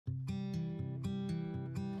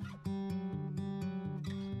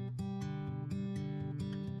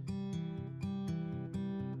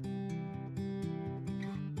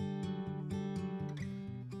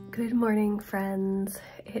Good morning, friends.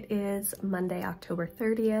 It is Monday, October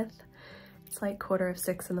 30th. It's like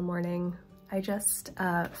 5:45 in the morning. I just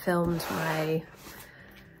filmed my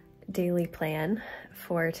daily plan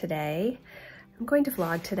for today. I'm going to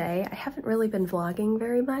vlog today. I haven't really been vlogging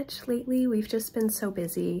very much lately. We've just been so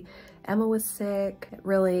busy. Emma was sick. It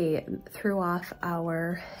really threw off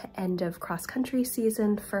our end of cross-country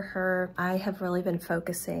season for her. I have really been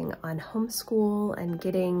focusing on homeschool and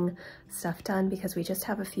getting stuff done because we just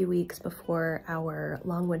have a few weeks before our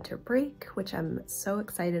long winter break, which I'm so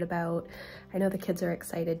excited about. I know the kids are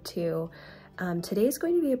excited too. Today's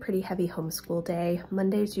going to be a pretty heavy homeschool day.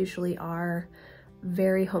 Mondays usually are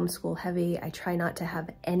very homeschool heavy. I try not to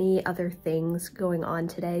have any other things going on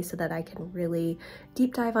today so that I can really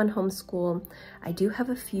deep dive on homeschool. I do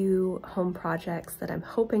have a few home projects that I'm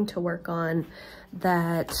hoping to work on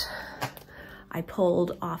that I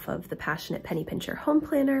pulled off of the Passionate Penny Pincher Home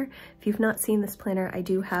Planner. If you've not seen this planner, I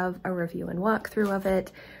do have a review and walkthrough of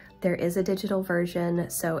it. There is a digital version,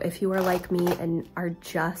 so if you are like me and are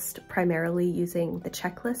just primarily using the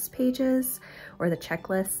checklist pages or the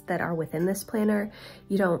checklists that are within this planner,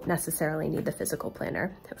 you don't necessarily need the physical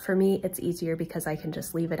planner. For me, it's easier because I can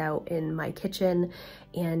just leave it out in my kitchen,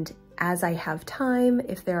 and as I have time,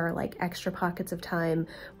 if there are like extra pockets of time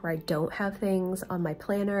where I don't have things on my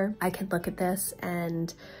planner, I can look at this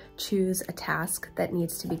and choose a task that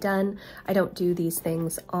needs to be done. I don't do these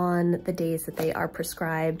things on the days that they are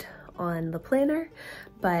prescribed on the planner,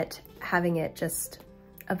 but having it just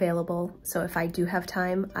available, so if I do have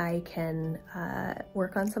time, I can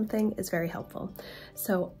work on something, is very helpful.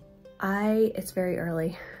 So it's very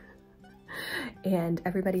early and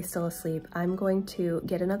everybody's still asleep. I'm going to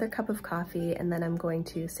get another cup of coffee and then I'm going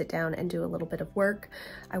to sit down and do a little bit of work.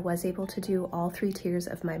 I was able to do all 3 tiers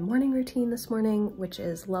of my morning routine this morning, which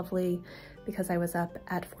is lovely because I was up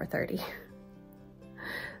at 4:30.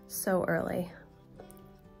 So early.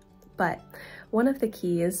 But one of the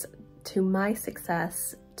keys to my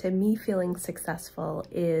success, to me feeling successful,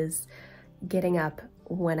 is getting up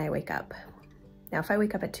when I wake up. Now, if I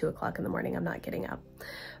wake up at 2 o'clock in the morning, I'm not getting up.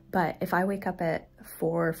 But if I wake up at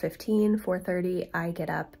 4:15, 4:30, I get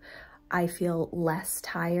up. I feel less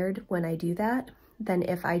tired when I do that than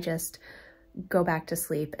if I just go back to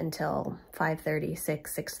sleep until 5:30,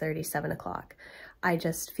 6, 6:30, 7 o'clock. I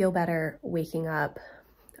just feel better waking up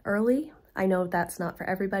early. I know that's not for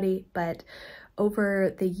everybody, but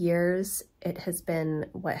over the years, it has been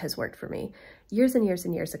what has worked for me. Years and years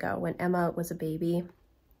and years ago, when Emma was a baby,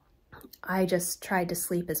 I just tried to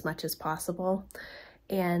sleep as much as possible.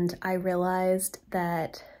 And I realized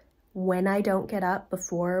that when I don't get up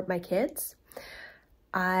before my kids,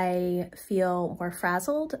 I feel more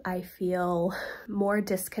frazzled. I feel more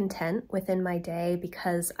discontent within my day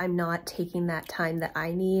because I'm not taking that time that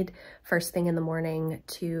I need first thing in the morning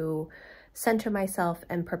to center myself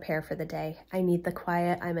and prepare for the day. I need the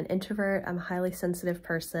quiet. I'm an introvert. I'm a highly sensitive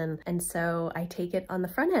person. And so I take it on the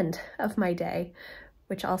front end of my day,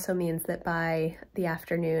 which also means that by the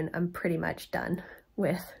afternoon, I'm pretty much done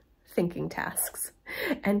with thinking tasks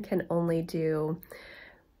and can only do,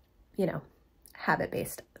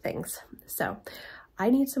 habit-based things. So I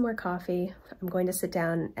need some more coffee. I'm going to sit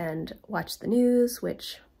down and watch the news,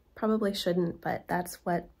 which probably shouldn't, but that's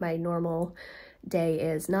what my normal day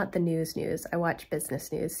is. Not the news. I watch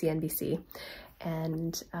business news, CNBC,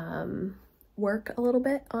 and work a little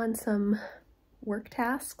bit on some work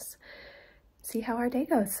tasks. See how our day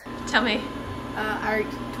goes. Tell me. I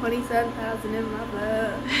reached 27,000 in my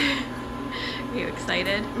book. Are you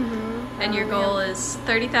excited? Mm-hmm. And your goal is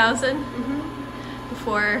 30,000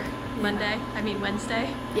 before Monday? I mean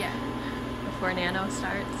Wednesday? Yeah. Before Nano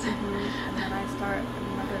starts. And then I start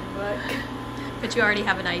another book. But you already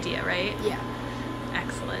have an idea, right? Yeah.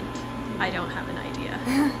 Excellent. I don't have an idea.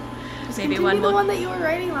 Maybe the one that you were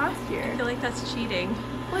writing last year. I feel like that's cheating.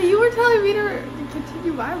 Well, you were telling me to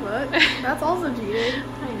continue my book. That's also cheating.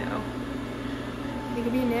 I know. You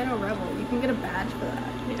could be a Nano Rebel. You can get a badge for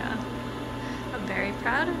that. Yeah. I'm very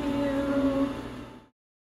proud of you.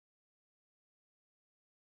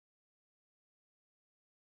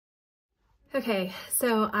 Okay,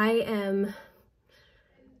 so I am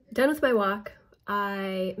done with my walk.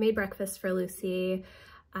 I made breakfast for Lucy.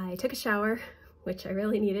 I took a shower, which I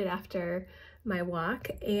really needed after my walk,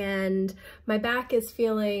 and my back is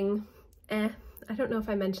feeling I don't know if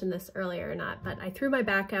I mentioned this earlier or not, but I threw my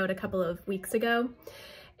back out a couple of weeks ago,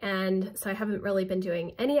 and so I haven't really been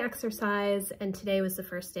doing any exercise, and today was the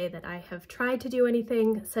first day that I have tried to do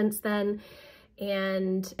anything since then,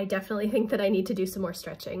 and I definitely think that I need to do some more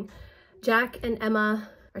stretching. Jack and Emma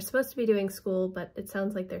are supposed to be doing school, but it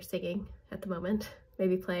sounds like they're singing at the moment.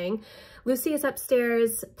 maybe playing. Lucy is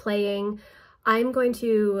upstairs playing. I'm going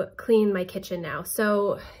to clean my kitchen now.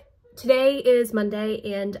 So today is Monday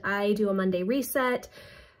and I do a Monday reset.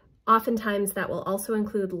 Oftentimes that will also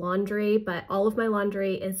include laundry, but all of my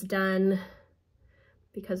laundry is done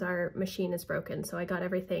because our machine is broken. So I got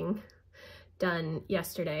everything done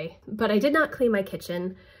yesterday, but I did not clean my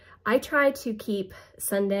kitchen. I try to keep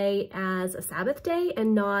Sunday as a Sabbath day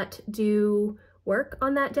and not do work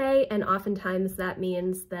on that day, and oftentimes that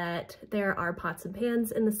means that there are pots and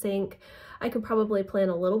pans in the sink. I could probably plan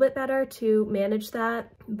a little bit better to manage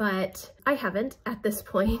that, but I haven't at this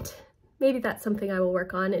point. Maybe that's something I will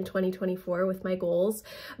work on in 2024 with my goals,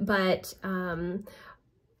 but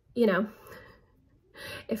you know,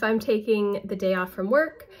 if I'm taking the day off from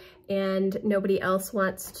work and nobody else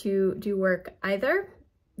wants to do work either,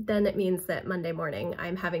 then it means that Monday morning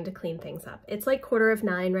I'm having to clean things up. It's like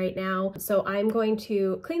 8:45 right now, so I'm going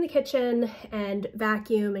to clean the kitchen and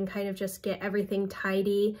vacuum and kind of just get everything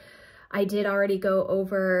tidy. I did already go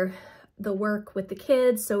over the work with the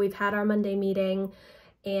kids, so we've had our Monday meeting,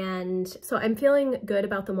 and so I'm feeling good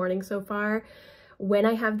about the morning so far. When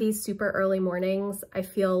I have these super early mornings, I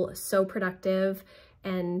feel so productive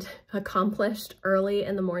and accomplished early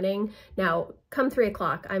in the morning. Now, come 3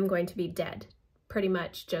 o'clock, I'm going to be dead, pretty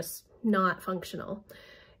much just not functional.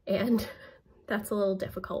 And that's a little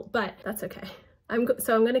difficult, but that's okay.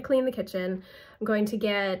 So I'm gonna clean the kitchen. I'm going to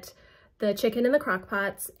get the chicken in the crock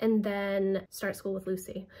pots and then start school with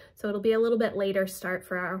Lucy. So it'll be a little bit later start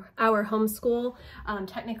for our homeschool.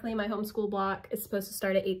 Technically my homeschool block is supposed to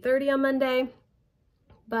start at 8:30 on Monday,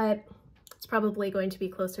 but it's probably going to be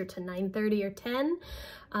closer to 9:30 or 10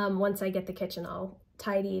 once I get the kitchen all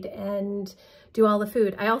tidied and do all the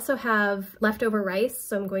food. I also have leftover rice,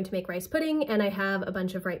 so I'm going to make rice pudding, and I have a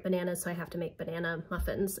bunch of ripe bananas, so I have to make banana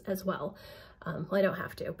muffins as well. Well, I don't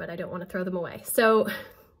have to, but I don't want to throw them away. So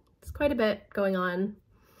it's quite a bit going on.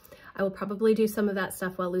 I will probably do some of that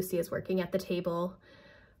stuff while Lucy is working at the table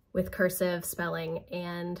with cursive, spelling,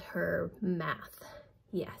 and her math.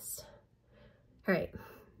 Yes. All right.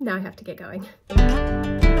 Now I have to get going.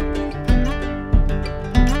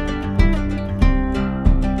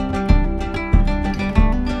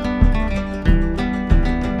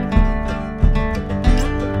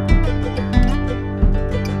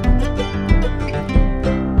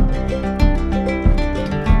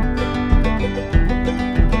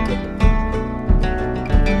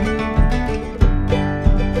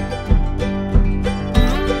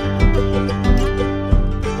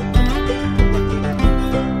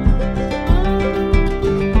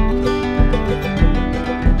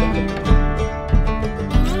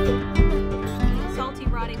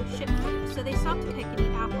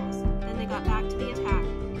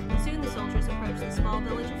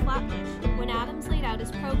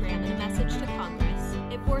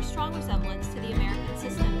 Strong resemblance to the American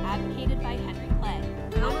system advocated by Henry Clay.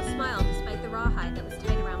 I almost smiled despite the rawhide that was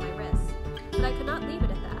tight around my wrist, but I could not leave it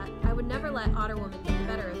at that. I would never let Otter Woman get the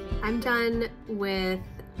better of me. I'm done with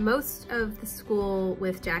most of the school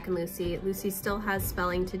with Jack and Lucy. Lucy still has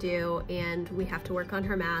spelling to do and we have to work on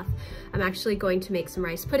her math. I'm actually going to make some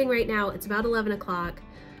rice pudding right now. It's about 11 o'clock.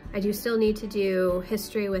 I do still need to do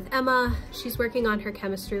history with Emma. She's working on her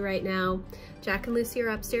chemistry right now. Jack and Lucy are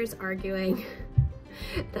upstairs arguing.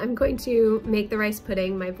 I'm going to make the rice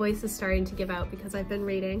pudding. My voice is starting to give out because I've been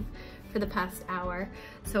reading for the past hour.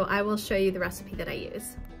 So I will show you the recipe that I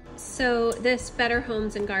use. So this Better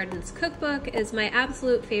Homes and Gardens cookbook is my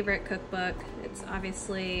absolute favorite cookbook. It's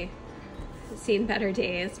obviously seen better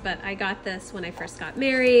days, but I got this when I first got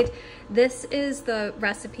married. This is the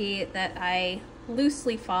recipe that I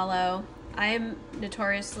loosely follow. I am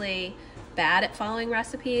notoriously bad at following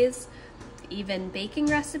recipes. Even baking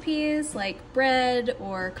recipes like bread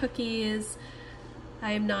or cookies,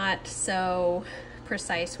 I am not so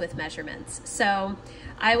precise with measurements. So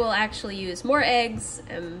I will actually use more eggs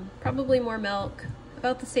and probably more milk,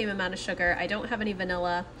 about the same amount of sugar. I don't have any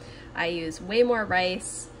vanilla. I use way more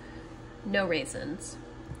rice, no raisins.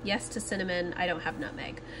 Yes to cinnamon, I don't have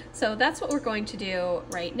nutmeg. So that's what we're going to do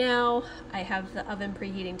right now. I have the oven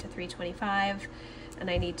preheating to 325 and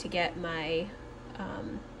I need to get my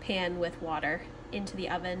pan with water into the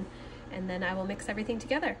oven, and then I will mix everything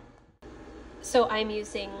together. So I'm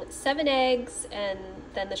using 7 eggs and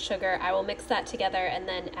then the sugar. I will mix that together and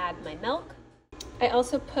then add my milk. I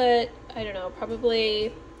also put, I don't know,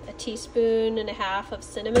 probably a teaspoon and a half of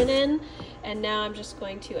cinnamon in, and now I'm just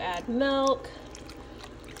going to add milk.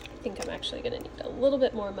 I think I'm actually gonna need a little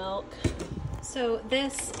bit more milk. So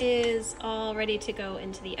this is all ready to go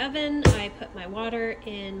into the oven. I put my water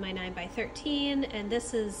in my 9x13, and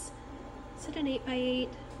this is it an 8x8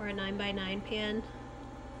 or a 9x9 pan?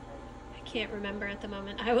 can't remember at the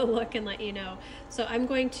moment. I will look and let you know. So I'm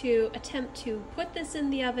going to attempt to put this in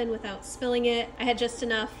the oven without spilling it. I had just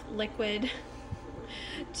enough liquid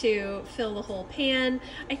to fill the whole pan.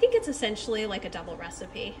 I think it's essentially like a double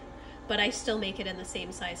recipe, but I still make it in the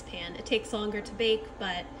same size pan. It takes longer to bake,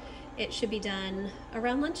 but it should be done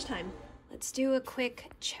around lunchtime. Let's do a quick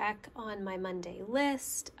check on my Monday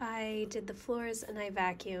list. I did the floors and I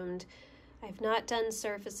vacuumed. I've not done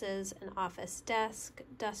surfaces and office desk,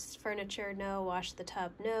 dust furniture, no, wash the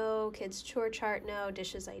tub, no, kids chore chart, no,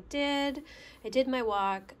 dishes I did my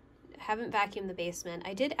walk, haven't vacuumed the basement.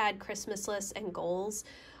 I did add Christmas lists and goals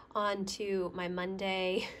onto my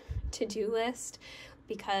Monday to-do list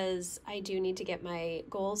because I do need to get my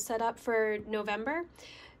goals set up for November.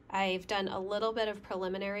 I've done a little bit of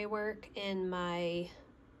preliminary work in my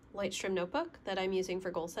Lightstream notebook that I'm using for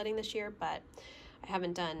goal setting this year, but I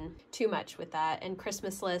haven't done too much with that. And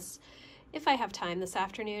Christmas lists, if I have time this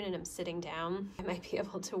afternoon and I'm sitting down, I might be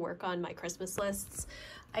able to work on my Christmas lists.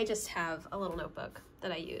 I just have a little notebook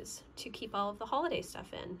that I use to keep all of the holiday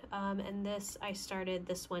stuff in. And I started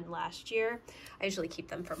this one last year. I usually keep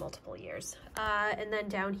them for multiple years. And then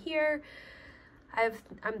down here,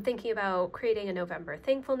 I'm thinking about creating a November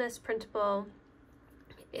thankfulness printable.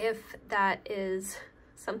 If that is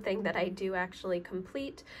something that I do actually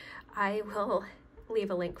complete, I will leave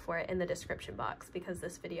a link for it in the description box because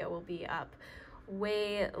this video will be up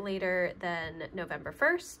way later than November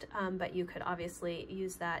 1st, but you could obviously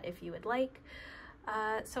use that if you would like.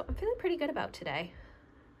 So I'm feeling pretty good about today.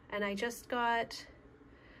 And I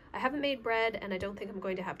haven't made bread, and I don't think I'm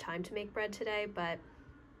going to have time to make bread today, but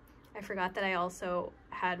I forgot that I also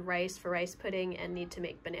had rice for rice pudding and need to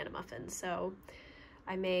make banana muffins, so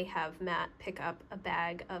I may have Matt pick up a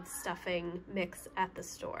bag of stuffing mix at the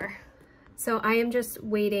store. So I am just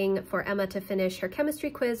waiting for Emma to finish her chemistry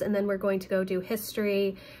quiz, and then we're going to go do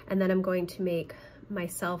history, and then I'm going to make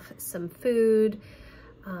myself some food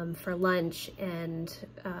for lunch, and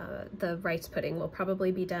the rice pudding will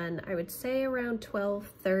probably be done, I would say, around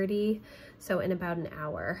 12:30, so in about an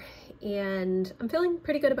hour. And I'm feeling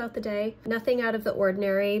pretty good about the day. Nothing out of the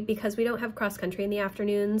ordinary because we don't have cross country in the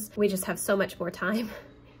afternoons. We just have so much more time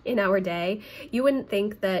in our day. You wouldn't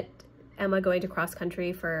think that Emma going to cross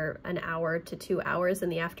country for an hour to 2 hours in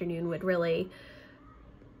the afternoon would really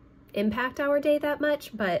impact our day that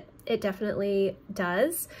much, but it definitely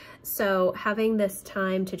does. So having this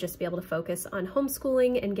time to just be able to focus on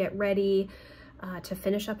homeschooling and get ready to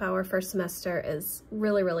finish up our first semester is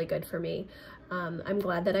really, really good for me. I'm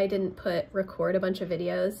glad that I didn't record a bunch of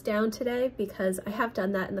videos down today because I have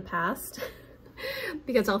done that in the past.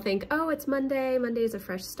 Because I'll think, oh, it's Monday, Monday's a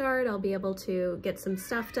fresh start, I'll be able to get some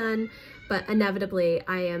stuff done. But inevitably,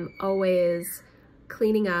 I am always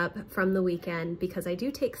cleaning up from the weekend because I do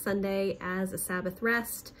take Sunday as a Sabbath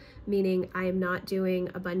rest, meaning I am not doing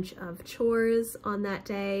a bunch of chores on that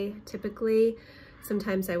day, typically.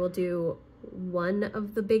 Sometimes I will do one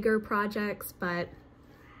of the bigger projects, but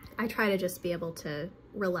I try to just be able to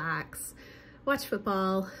relax, watch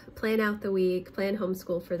football, plan out the week, plan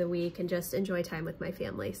homeschool for the week, and just enjoy time with my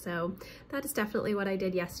family. So that is definitely what I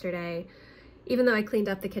did yesterday. Even though I cleaned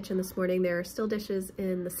up the kitchen this morning, there are still dishes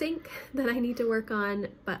in the sink that I need to work on,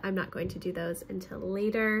 but I'm not going to do those until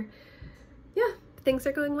later. Yeah, things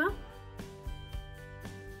are going well.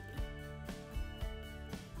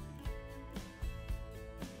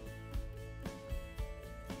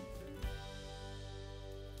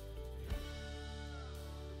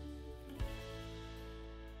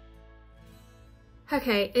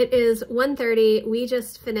 Okay, it is 1:30. We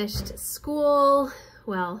just finished school.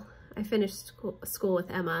 Well, I finished school with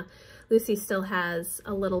Emma. Lucy still has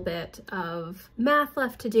a little bit of math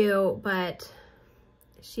left to do, but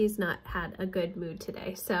she's not had a good mood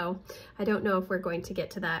today. So I don't know if we're going to get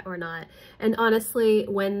to that or not. And honestly,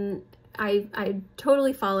 when I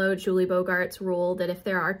totally follow Julie Bogart's rule that if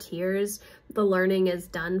there are tears, the learning is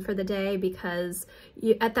done for the day, because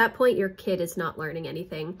at that point your kid is not learning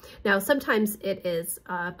anything. Now, sometimes it is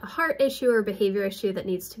a heart issue or behavior issue that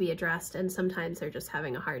needs to be addressed, and sometimes they're just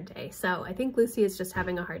having a hard day. So I think Lucy is just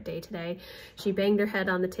having a hard day today. She banged her head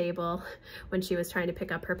on the table when she was trying to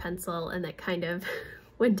pick up her pencil, and that kind of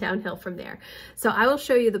went downhill from there. So I will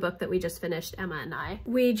show you the book that we just finished, Emma and I.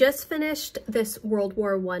 We just finished this World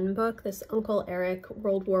War I book, this Uncle Eric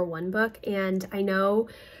World War I book, and I know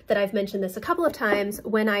that I've mentioned this a couple of times.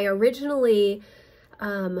 When I originally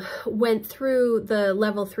went through the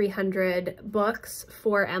level 300 books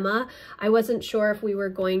for Emma, I wasn't sure if we were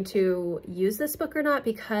going to use this book or not,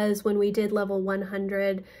 because when we did level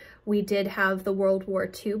 100, we did have the World War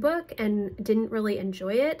II book and didn't really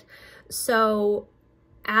enjoy it. So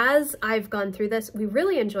as I've gone through this, we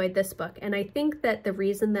really enjoyed this book. And I think that the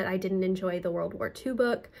reason that I didn't enjoy the World War II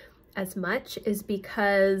book as much is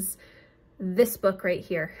because this book right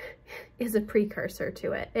here is a precursor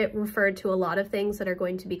to it. It referred to a lot of things that are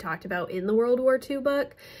going to be talked about in the World War II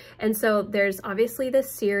book. And so there's obviously this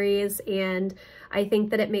series, and I think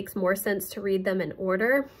that it makes more sense to read them in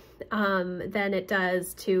order than it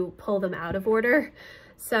does to pull them out of order.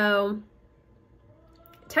 So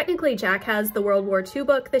technically Jack has the World War II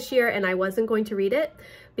book this year, and I wasn't going to read it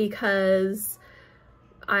because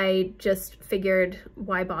I just figured,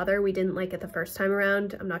 why bother? We didn't like it the first time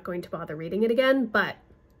around. I'm not going to bother reading it again. But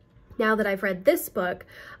now that I've read this book,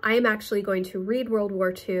 I am actually going to read World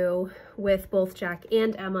War II with both Jack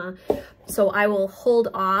and Emma. So I will hold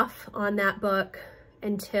off on that book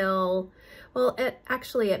until, well,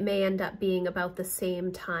 it may end up being about the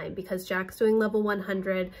same time, because Jack's doing level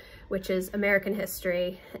 100, which is American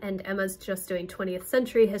history, and Emma's just doing 20th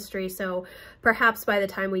century history. So perhaps by the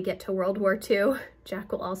time we get to World War II,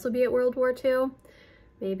 Jack will also be at World War II.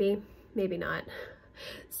 Maybe, maybe not.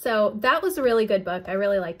 So that was a really good book. I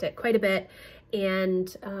really liked it quite a bit.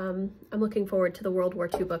 And I'm looking forward to the World War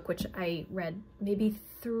II book, which I read maybe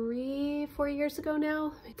 4 years ago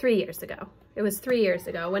now. 3 years ago. It was 3 years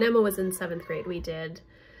ago. When Emma was in 7th grade, we did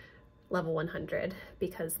level 100,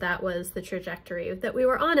 because that was the trajectory that we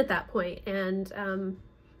were on at that point, and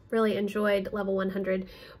really enjoyed level 100.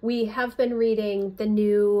 We have been reading the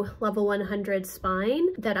new level 100 spine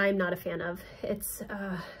that I'm not a fan of. It's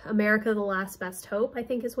America, the Last Best Hope, I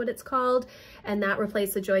think is what it's called, and that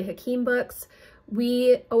replaced the Joy Hakeem books.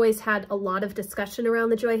 We always had a lot of discussion around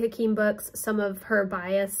the Joy Hakeem books, some of her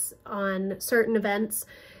bias on certain events,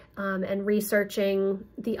 and researching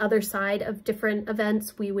the other side of different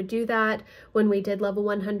events. We would do that when we did level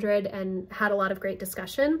 100 and had a lot of great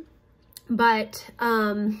discussion. But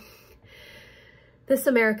this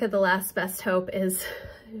America, the Last Best Hope is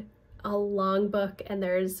a long book, and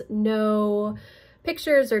there's no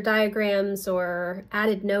pictures or diagrams or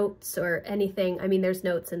added notes or anything. I mean, there's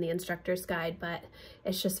notes in the instructor's guide, but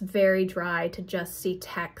it's just very dry to just see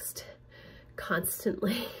text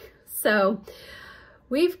constantly. So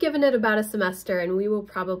we've given it about a semester, and we will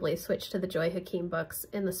probably switch to the Joy Hakeem books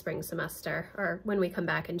in the spring semester, or when we come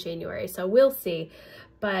back in January. So we'll see.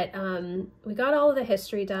 But we got all of the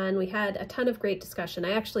history done. We had a ton of great discussion.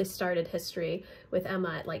 I actually started history with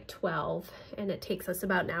Emma at like 12, and it takes us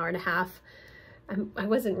about an hour and a half. I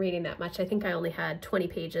wasn't reading that much. I think I only had 20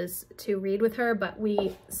 pages to read with her, but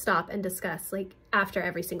we stop and discuss like after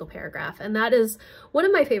every single paragraph. And that is one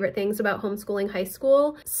of my favorite things about homeschooling high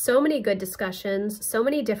school. So many good discussions, so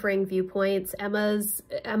many differing viewpoints.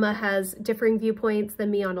 Emma has differing viewpoints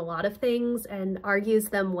than me on a lot of things and argues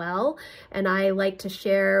them well. And I like to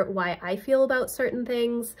share why I feel about certain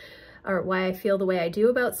things, or why I feel the way I do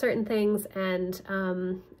about certain things. And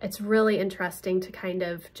it's really interesting to kind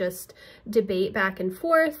of just debate back and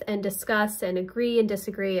forth and discuss and agree and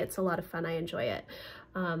disagree. It's a lot of fun. I enjoy it.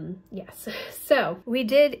 Yes. So we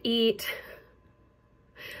did eat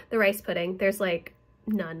the rice pudding. There's like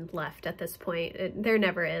none left at this point. There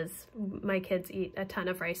never is. My kids eat a ton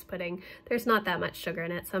of rice pudding. There's not that much sugar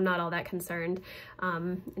in it, so I'm not all that concerned.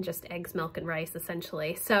 And just eggs, milk, and rice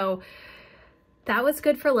essentially. So that was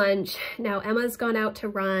good for lunch. Now Emma's gone out to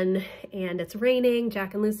run, and it's raining.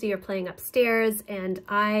 Jack and Lucy are playing upstairs, and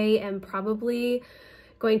I am probably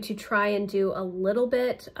going to try and do a little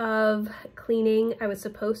bit of cleaning. I was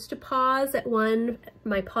supposed to pause at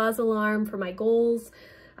my pause alarm for my goals.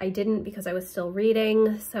 I didn't because I was still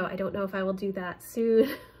reading, so I don't know if I will do that soon.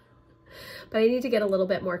 But I need to get a little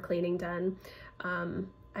bit more cleaning done. I'm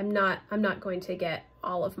not going to get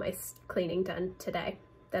all of my cleaning done today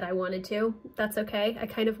that I wanted to. That's okay. I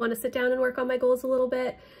kind of want to sit down and work on my goals a little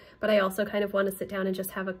bit, but I also kind of want to sit down and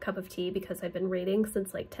just have a cup of tea because I've been reading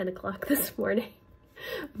since like 10 o'clock this morning.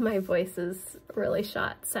 My voice is really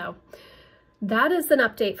shot. So that is an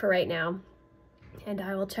update for right now, and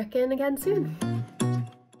I will check in again soon.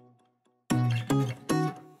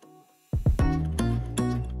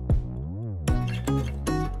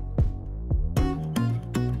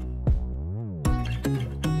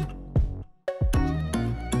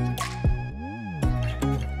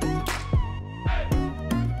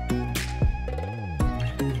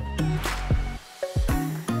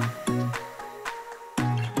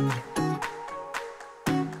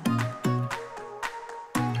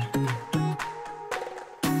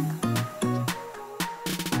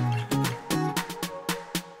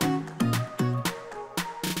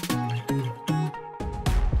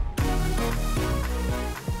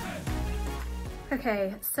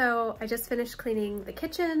 Okay, so I just finished cleaning the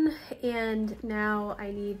kitchen, and now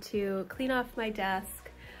I need to clean off my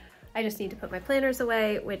desk I just need to put my planners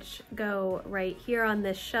away, which go right here on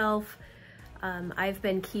this shelf. I've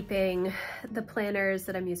been keeping the planners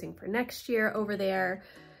that I'm using for next year over there,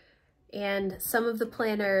 and some of the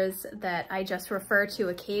planners that I just refer to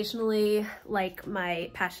occasionally, like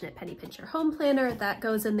my Passionate Penny Pincher home planner, that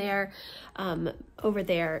goes in there. Over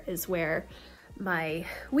there is where my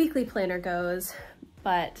weekly planner goes,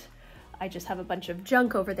 but I just have a bunch of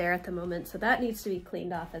junk over there at the moment, so that needs to be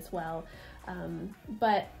cleaned off as well.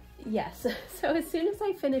 But yes, so as soon as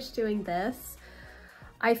I finish doing this,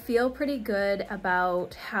 I feel pretty good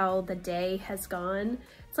about how the day has gone.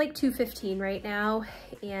 It's like 2:15 right now,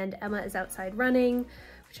 and Emma is outside running,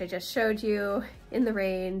 which I just showed you, in the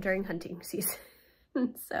rain during hunting season.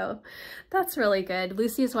 So that's really good.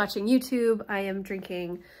 Lucy is watching YouTube. I am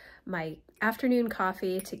drinking my afternoon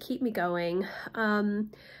coffee to keep me going.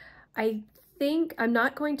 I think I'm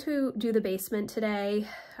not going to do the basement today.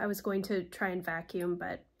 I was going to try and vacuum,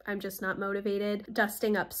 but I'm just not motivated.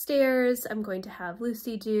 Dusting upstairs, I'm going to have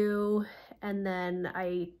Lucy do, and then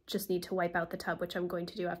I just need to wipe out the tub, which I'm going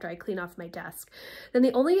to do after I clean off my desk. Then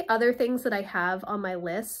the only other things that I have on my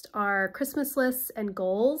list are Christmas lists and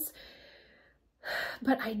goals,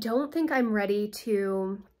 but I don't think I'm ready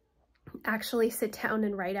to actually sit down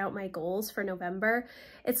and write out my goals for November.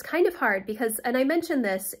 It's kind of hard because, and I mentioned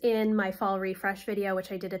this in my fall refresh video,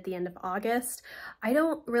 which I did at the end of August, I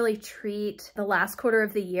don't really treat the last quarter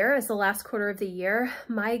of the year as the last quarter of the year.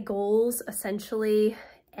 My goals essentially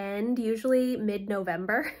end usually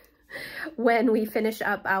mid-November when we finish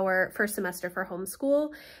up our first semester for homeschool,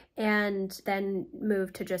 and then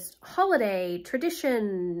move to just holiday,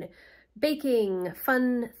 tradition, baking,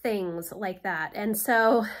 fun things like that. And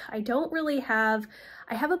so I don't really have,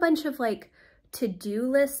 I have a bunch of like to-do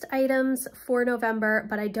list items for November,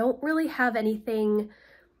 but I don't really have anything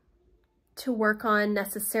to work on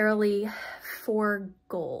necessarily for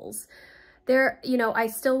goals. There, you know, I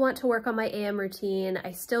still want to work on my AM routine.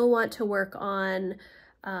 I still want to work on,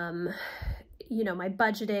 you know, my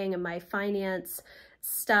budgeting and my finance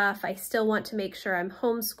stuff. I still want to make sure I'm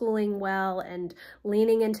homeschooling well and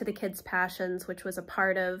leaning into the kids' passions, which was a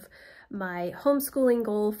part of my homeschooling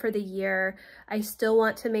goal for the year. I still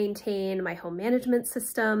want to maintain my home management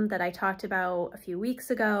system that I talked about a few weeks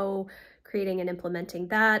ago, creating and implementing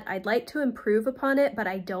that. I'd like to improve upon it, but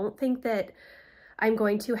I don't think that I'm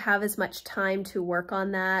going to have as much time to work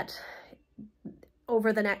on that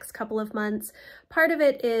over the next couple of months. Part of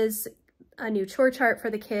it is a new chore chart for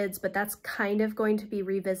the kids, but that's kind of going to be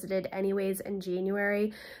revisited anyways in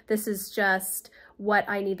January. This is just what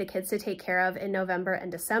I need the kids to take care of in November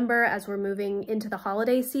and December as we're moving into the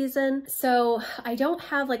holiday season. So I don't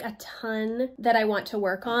have like a ton that I want to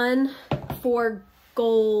work on for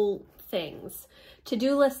goal things.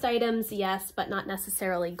 To-do list items, yes, but not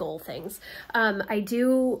necessarily goal things. I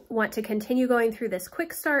do want to continue going through this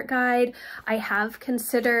quick start guide. I have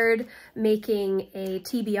considered making a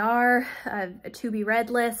TBR, a to be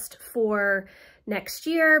read list for next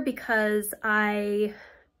year, because I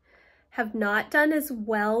have not done as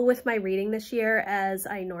well with my reading this year as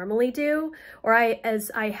I normally do, or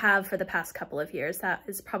as I have for the past couple of years. That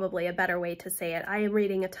is probably a better way to say it. I am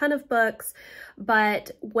reading a ton of books,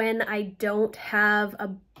 but when I don't have a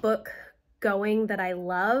book going that I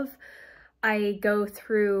love, I go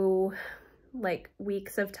through like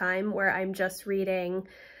weeks of time where I'm just reading,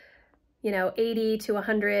 you know, 80 to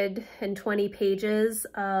 120 pages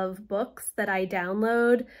of books that I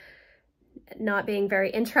download, not being very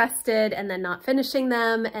interested, and then not finishing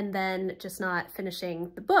them, and then just not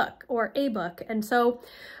finishing the book or a book. And so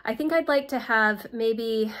I think I'd like to have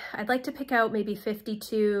I'd like to pick out maybe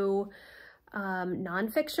 52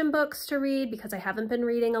 nonfiction books to read, because I haven't been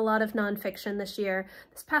reading a lot of nonfiction this year.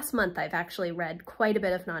 This past month, I've actually read quite a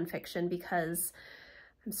bit of nonfiction because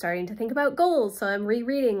I'm starting to think about goals. So I'm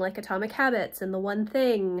rereading like Atomic Habits and The One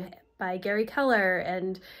Thing by Gary Keller,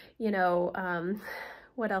 and, you know,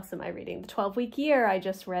 what else am I reading? The 12-Week Year I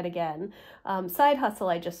just read again. Side Hustle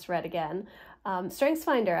I just read again.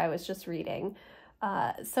 StrengthsFinder I was just reading.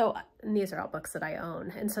 So and these are all books that I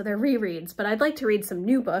own, and so they're rereads, but I'd like to read some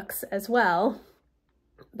new books as well.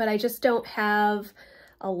 But I just don't have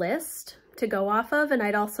a list to go off of, and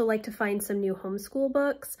I'd also like to find some new homeschool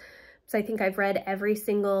books. So I think I've read every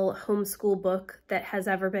single homeschool book that has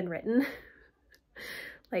ever been written.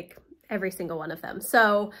 Like every single one of them.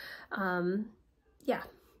 So yeah,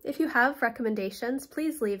 if you have recommendations,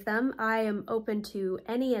 please leave them. I am open to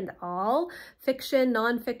any and all, fiction,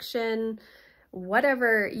 nonfiction,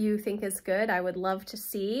 whatever you think is good, I would love to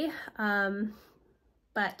see.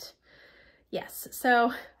 But yes,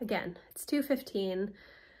 so again, it's 2:15.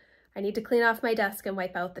 I need to clean off my desk and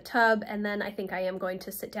wipe out the tub, and then I think I am going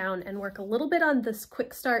to sit down and work a little bit on this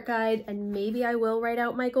quick start guide, and maybe I will write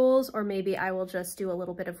out my goals, or maybe I will just do a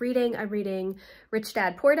little bit of reading. I'm reading Rich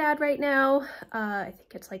Dad, Poor Dad right now. I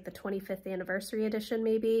think it's like the 25th anniversary edition,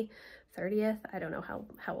 maybe 30th. I don't know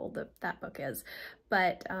how old that book is,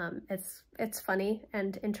 but it's funny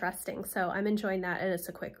and interesting. So I'm enjoying that, and it's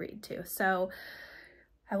a quick read too. So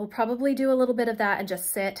I will probably do a little bit of that and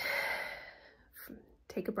just sit,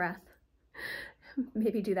 take a breath,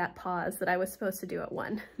 maybe do that pause that I was supposed to do at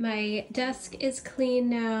 1. My desk is clean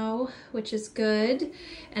now, which is good.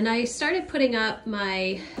 And I started putting up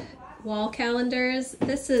my wall calendars.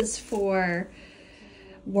 This is for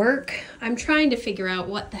work. I'm trying to figure out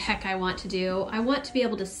what the heck I want to do. I want to be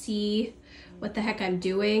able to see what the heck I'm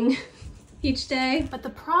doing each day. But the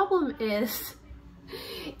problem is,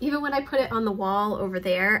 even when I put it on the wall over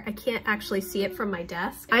there, I can't actually see it from my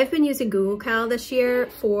desk. I've been using Google Cal this year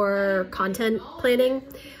for content planning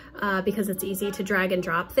because it's easy to drag and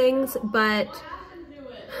drop things, but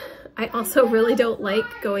I also really don't like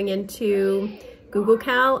going into Google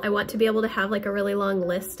Cal. I want to be able to have like a really long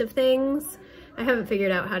list of things. I haven't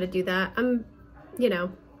figured out how to do that. I'm, you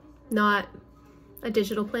know, not a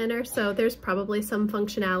digital planner, so there's probably some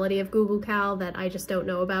functionality of Google Cal that I just don't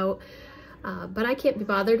know about. But I can't be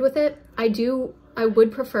bothered with it. I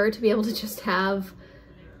would prefer to be able to just have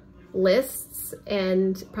lists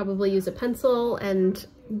and probably use a pencil and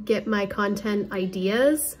get my content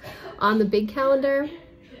ideas on the big calendar.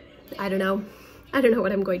 I don't know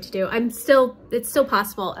what I'm going to do. It's still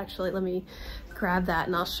possible. Actually, let me grab that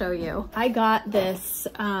and I'll show you. I got this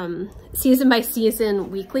season by season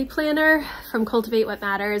weekly planner from Cultivate What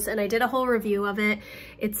Matters, and I did a whole review of it.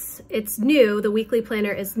 It's new. The weekly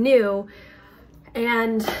planner is new,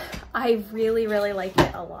 and I really like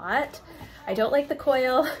it a lot. I don't like the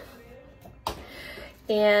coil,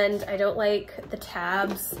 and I don't like the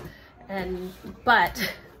tabs,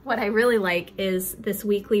 but what I really like is this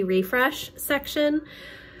weekly refresh section.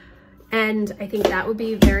 And I think that would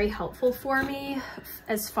be very helpful for me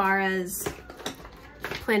as far as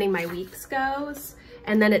planning my weeks goes.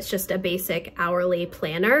 And then it's just a basic hourly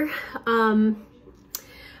planner.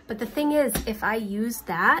 But the thing is, if I use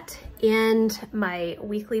that and my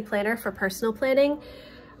weekly planner for personal planning,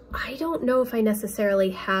 I don't know if I necessarily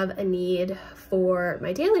have a need for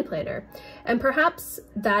my daily planner. And perhaps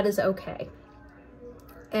that is okay.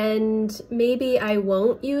 And maybe I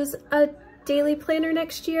won't use a daily planner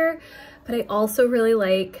next year, but I also really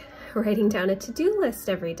like writing down a to-do list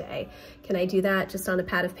every day. Can I do that just on a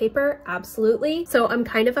pad of paper? Absolutely. So I'm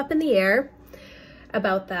kind of up in the air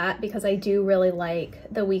about that because I do really like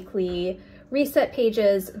the weekly reset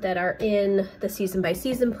pages that are in the season by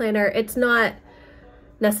season planner. It's not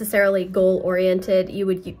necessarily goal oriented. You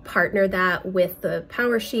would partner that with the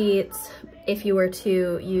power sheets if you were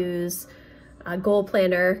to use a goal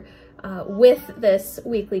planner with this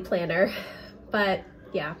weekly planner. But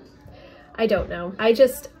yeah, I don't know. I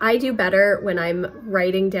do better when I'm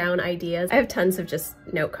writing down ideas. I have tons of just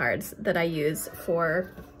note cards that I use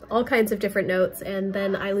for all kinds of different notes, and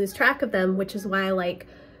then I lose track of them, which is why I like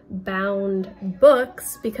bound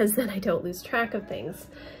books, because then I don't lose track of things.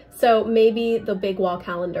 So maybe the big wall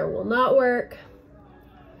calendar will not work.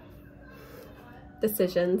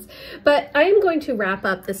 Decisions. But I am going to wrap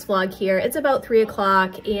up this vlog here. It's about 3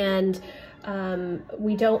 o'clock, and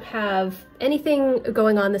we don't have anything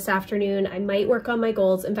going on this afternoon. I might work on my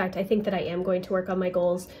goals. In fact, I think that I am going to work on my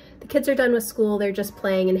goals. The kids are done with school. They're just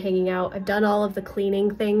playing and hanging out. I've done all of the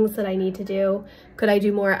cleaning things that I need to do. Could I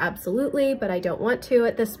do more? Absolutely, but I don't want to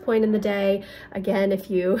at this point in the day. Again, if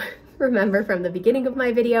you remember from the beginning of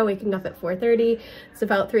my video, waking up at 4:30, it's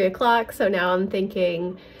about 3 o'clock. So now I'm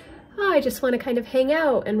thinking, oh, I just want to kind of hang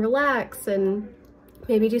out and relax and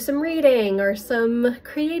maybe do some reading or some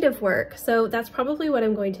creative work. So that's probably what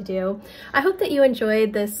I'm going to do. I hope that you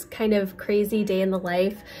enjoyed this kind of crazy day in the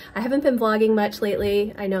life. I haven't been vlogging much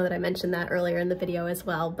lately. I know that I mentioned that earlier in the video as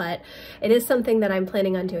well, but it is something that I'm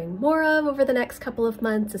planning on doing more of over the next couple of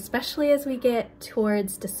months, especially as we get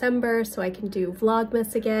towards December, so I can do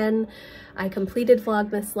Vlogmas again. I completed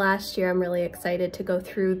Vlogmas last year. I'm really excited to go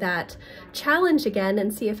through that challenge again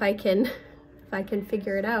and see if I can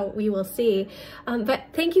figure it out. We will see. But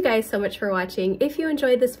thank you guys so much for watching. If you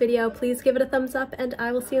enjoyed this video, please give it a thumbs up, and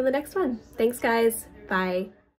I will see you in the next one. Thanks guys. Bye.